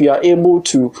 If you are able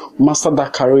to master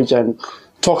that courage and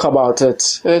talk about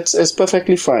it, it's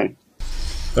perfectly fine.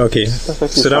 Okay,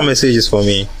 so that message is for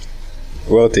me.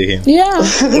 Well taken.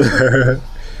 Yeah.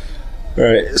 All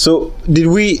right. So do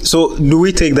we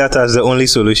take that as the only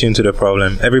solution to the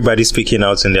problem? Everybody speaking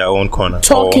out in their own corner.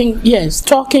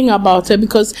 Talking about it,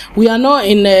 because we are not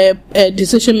in a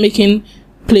decision making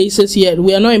places yet.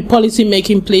 We are not in policy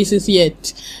making places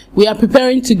yet. We are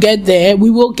preparing to get there. We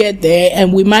will get there,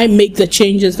 and we might make the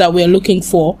changes that we are looking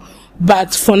for.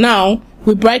 But for now,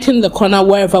 we brighten the corner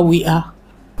wherever we are.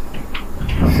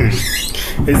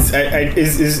 It's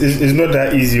not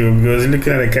that easy, because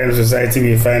looking at the kind of society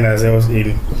we find ourselves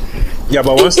in. Yeah,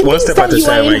 but one step at a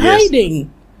time, I guess.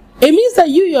 Hiding. It means that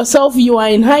you yourself, you are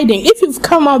in hiding. If you've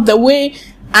come out the way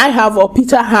I have or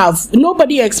Peter have,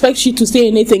 nobody expects you to say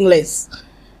anything less.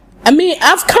 I mean,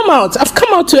 I've come out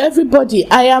to everybody.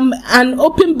 I am an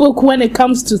open book when it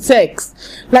comes to sex.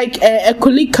 Like, a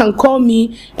colleague can call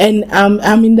me, and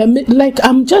I'm in the like,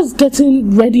 I'm just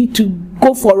getting ready to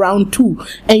go for round 2,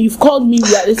 and you've called me.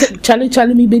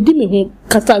 Charlie, me bedi me ho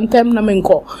kasantem na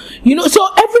menko. You know, so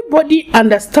everybody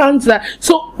understands that.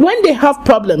 So when they have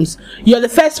problems, you're the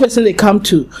first person they come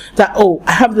to. That, oh,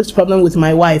 I have this problem with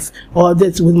my wife, or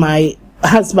this with my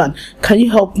husband. Can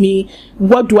you help me?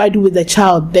 What do I do with the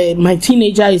child? My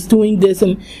teenager is doing this,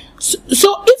 and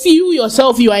so if you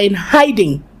yourself, you are in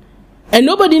hiding, and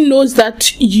nobody knows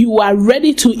that you are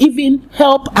ready to even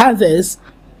help others,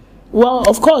 well,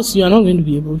 of course, you are not going to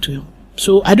be able to help.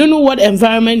 So I don't know what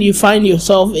environment you find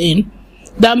yourself in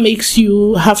that makes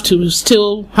you have to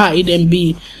still hide and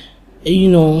be, you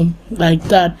know, like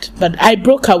that. But I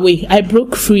broke away. I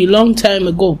broke free long time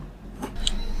ago.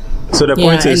 So the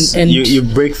point is, you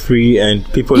break free and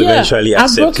people eventually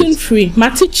accept it. I've broken free. My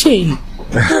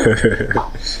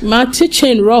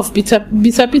teaching rough, Peter.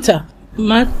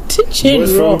 My teaching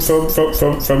rough.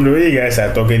 From the way you guys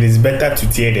are talking, it's better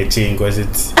to tear the chain, because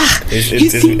it's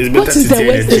better to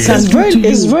tear the chain.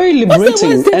 It's very liberating. What's the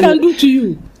worst they can do to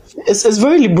you? It's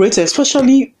very liberating,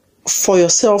 especially for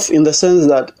yourself, in the sense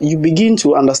that you begin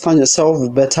to understand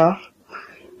yourself better.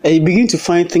 And you begin to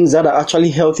find things that are actually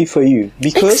healthy for you,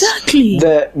 because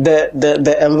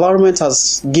the environment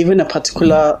has given a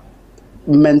particular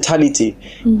mentality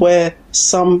where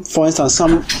for instance,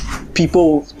 some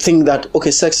people think that,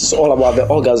 okay, sex is all about the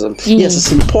orgasm. Yes,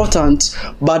 it's important,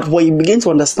 but when you begin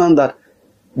to understand that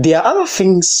there are other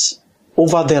things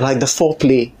over there, like the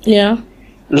foreplay,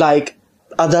 like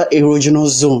other erogenous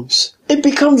zones, it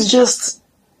becomes just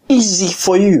easy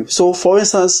for you. So, for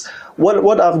instance,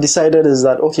 what I've decided is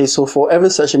that, okay, so for every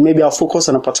session, maybe I'll focus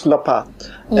on a particular part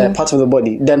of the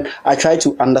body. Then I try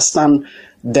to understand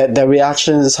the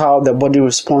reactions, how the body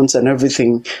responds and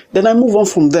everything. Then I move on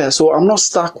from there. So I'm not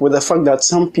stuck with the fact that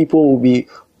some people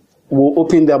will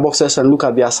open their boxers and look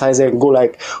at their size and go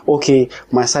like, okay,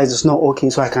 my size is not okay,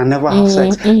 so I can never have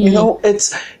sex. You know,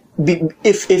 it's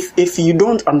if you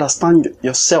don't understand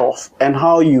yourself and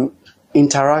how you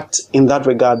interact in that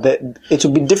regard, that it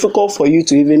will be difficult for you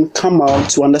to even come out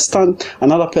to understand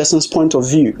another person's point of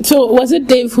view. So was it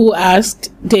Dave who asked?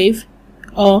 Dave?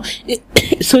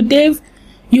 So Dave,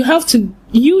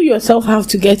 you yourself have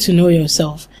to get to know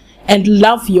yourself and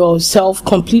love yourself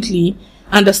completely,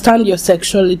 understand your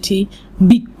sexuality,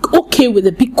 be okay with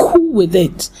it, be cool with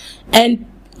it. And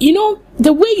you know,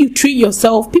 the way you treat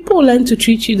yourself, people will learn to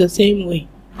treat you the same way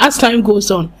as time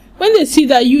goes on. When they see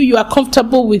that you are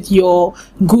comfortable with your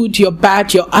good, your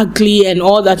bad, your ugly, and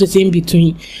all that is in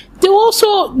between, they will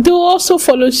also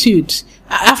follow suit.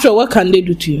 After, what can they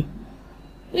do to you?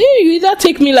 You either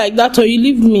take me like that or you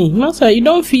leave me. Master, you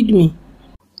don't feed me.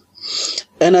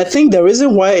 And I think the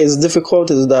reason why it's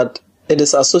difficult is that it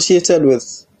is associated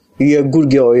with you're a good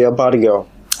girl or you're a bad girl.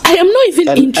 I am not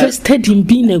even interested in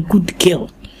being a good girl.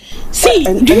 See,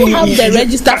 do you have the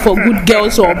register for good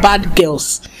girls or bad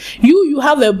girls? You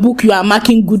have a book, you are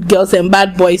marking good girls and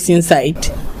bad boys inside.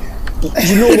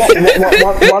 You know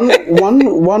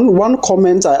one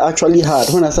comment I actually had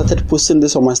when I started posting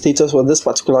this on my status was this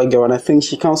particular girl, and I think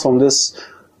she comes from this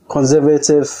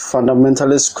conservative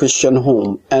fundamentalist Christian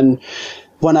home. And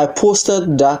when I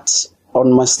posted that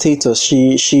on my status,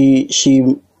 she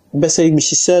basically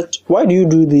she said, "Why do you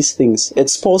do these things? It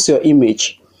spoils your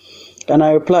image." And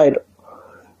I replied,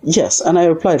 "Yes." And I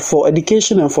replied, "For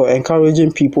education and for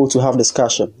encouraging people to have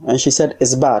discussion." And she said,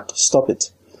 "It's bad. Stop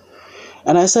it."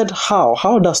 And I said, "How?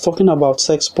 How does talking about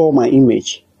sex spoil my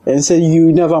image?" And she said,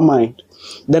 "You never mind."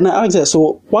 Then I asked her,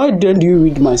 "So why then do you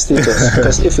read my status?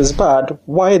 Because if it's bad,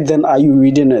 why then are you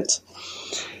reading it?"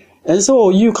 And so,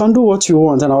 you can do what you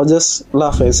want. And I'll just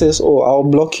laugh and says, "Oh, I'll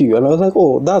block you." And I was like,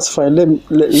 "Oh, that's fine. Let me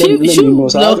know."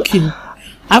 So block you.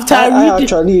 After I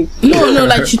actually... No,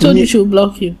 like she told you she will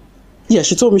block you. Yeah,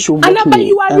 she told me she will block me. But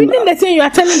you are reading the thing, you are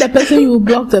telling the person you will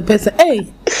block the person. Hey.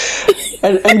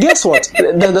 And guess what?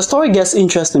 The story gets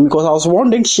interesting because I was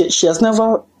wondering, she has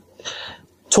never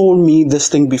told me this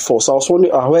thing before. So I was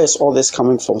wondering, where is all this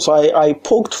coming from? So I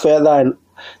poked further, and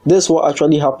this is what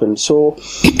actually happened. So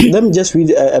let me just read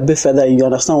a bit further and you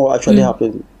understand what actually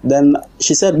happened. Then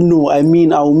she said, "No, I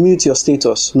mean, I'll mute your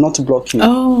status, not block you."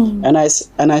 Oh. And I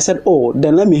said, "Oh,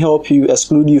 then let me help you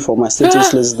exclude you from my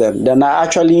status list then." Then I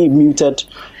actually muted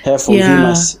her from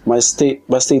viewing my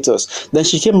status. Then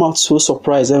she came out so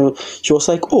surprised and she was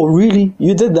like, "Oh, really?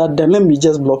 You did that? Then let me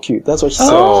just block you." That's what she said.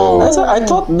 I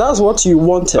thought that's what you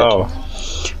wanted. Oh.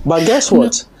 But guess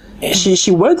what? No.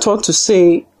 She went on to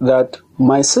say that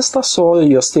my sister saw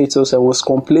your status and was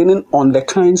complaining on the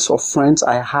kinds of friends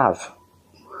I have.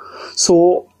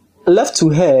 So, left to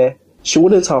her, she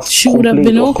wouldn't have She would have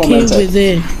been okay commented. With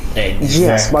it. Exactly.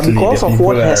 Yes, but because of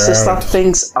what her sister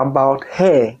thinks about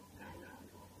her,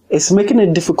 it's making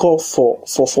it difficult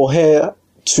for her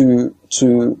to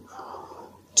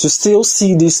still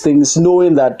see these things,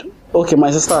 knowing that, okay,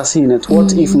 my sister has seen it.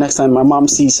 What if next time my mom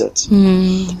sees it?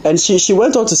 And she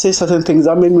went on to say certain things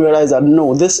that made me realize that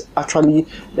no, this actually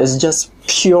is just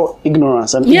pure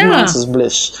ignorance, and ignorance is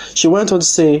bliss. She went on to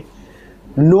say,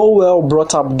 "No well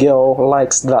brought up girl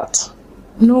likes that.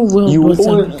 No well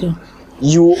brought up girl.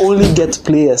 You only get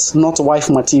players, not wife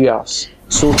materials.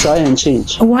 So try and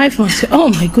change." A wife material. Oh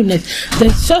my goodness,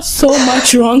 there's just so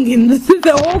much wrong in the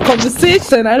whole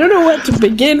conversation. I don't know where to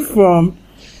begin from.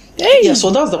 Hey. Yeah, so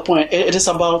that's the point. It is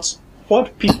about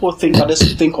what people think others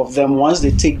think of them once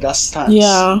they take that stance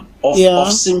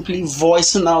of simply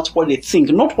voicing out what they think,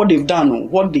 not what they've done,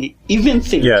 what they even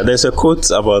think. Yeah, there's a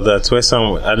quote about that where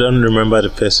I don't remember the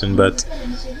person, but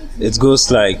it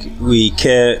goes like, we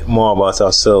care more about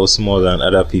ourselves more than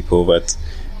other people, but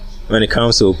when it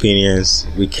comes to opinions,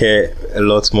 we care a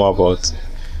lot more about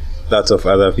that of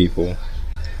other people.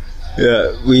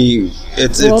 Yeah,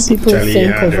 it's what people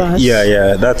think of us.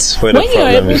 Yeah, that's where when the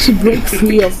problem is. When you are able to break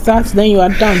free of that, then you are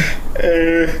done.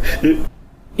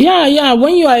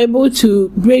 When you are able to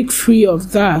break free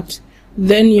of that,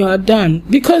 then you are done.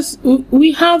 Because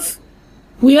we have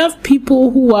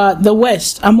people who are the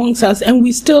West amongst us, and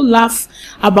we still laugh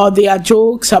about their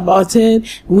jokes about it.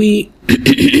 We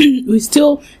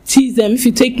still tease them. If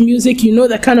you take music, you know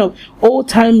the kind of old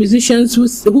time musicians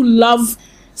who love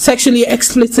sexually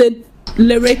explicit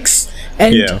lyrics,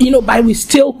 and but we're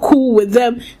still cool with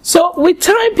them. So with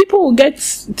time, people will get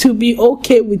to be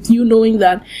okay with you knowing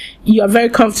that you are very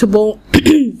comfortable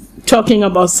talking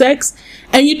about sex,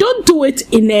 and you don't do it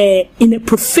in a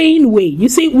profane way. You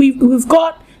see, we've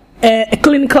got a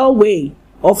clinical way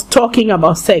of talking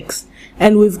about sex,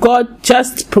 and we've got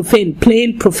just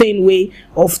plain profane way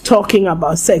of talking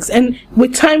about sex. And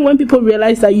with time, when people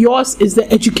realize that yours is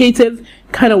the educated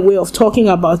kind of way of talking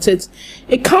about it,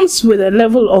 it comes with a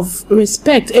level of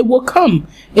respect. It will come.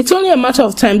 It's only a matter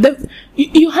of time.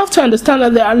 You have to understand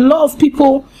that there are a lot of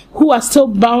people who are still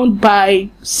bound by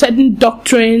certain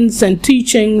doctrines and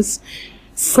teachings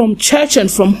from church and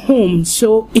from home.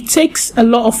 So it takes a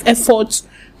lot of effort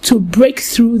to break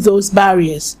through those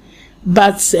barriers.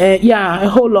 But a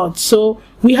whole lot. So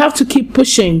we have to keep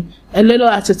pushing a little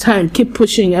at a time, keep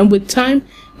pushing, and with time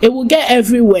it will get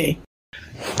everywhere.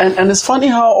 And it's funny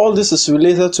how all this is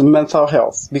related to mental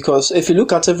health, because if you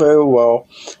look at it very well,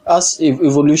 as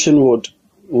evolution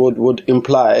would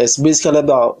imply, it's basically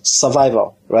about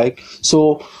survival, right?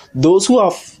 So those who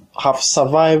have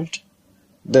survived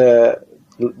the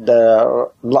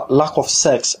lack of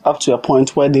sex up to a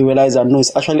point where they realize that no,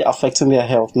 it's actually affecting their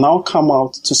health, now come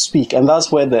out to speak. And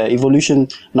that's where the evolution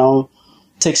now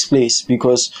takes place,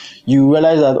 because you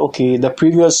realize that, okay, the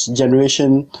previous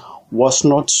generation was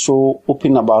not so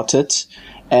open about it,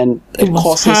 and it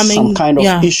causes some kind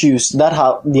of issues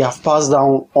that they have passed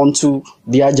down onto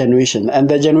their generation. And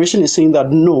the generation is saying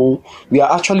that no, we are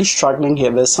actually struggling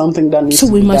here. There's something that needs to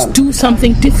be done. So we must do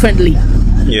something differently.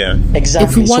 Yeah,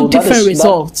 exactly. If we want different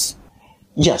results.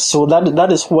 Yes, so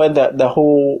that is where the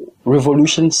whole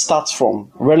revolution starts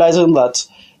from. Realizing that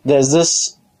there's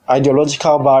this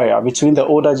ideological barrier between the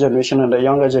older generation and the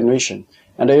younger generation.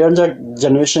 And the younger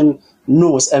generation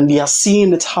knows, and they are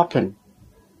seeing it happen.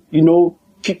 You know,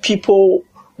 people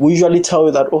will usually tell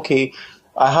you that, okay,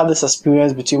 I had this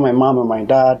experience between my mom and my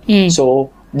dad,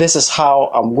 so this is how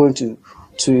I'm going to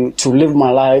live my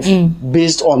life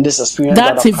based on this experience.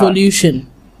 That's evolution.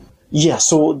 Yeah,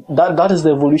 so that is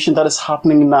the evolution that is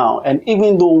happening now. And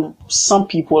even though some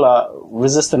people are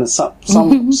resistant,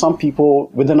 some people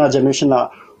within our generation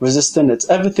are resistant,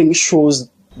 everything shows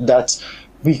that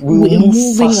we're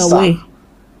moving faster. Away.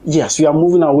 Yes, we are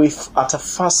moving away at a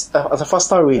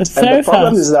faster rate. And the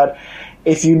problem is that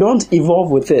if you don't evolve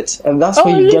with it, and that's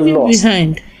where you get lost.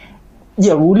 Behind.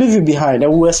 Yeah, we'll leave you behind,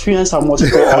 and we'll experience our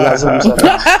multiple orgasms.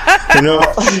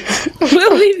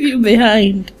 We'll leave you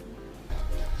behind.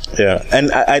 Yeah,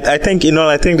 and I think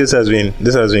I think this has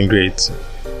been great,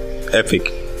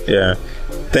 epic. Yeah,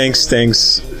 thanks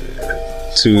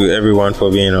to everyone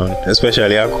for being on,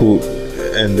 especially Aku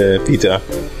and Peter.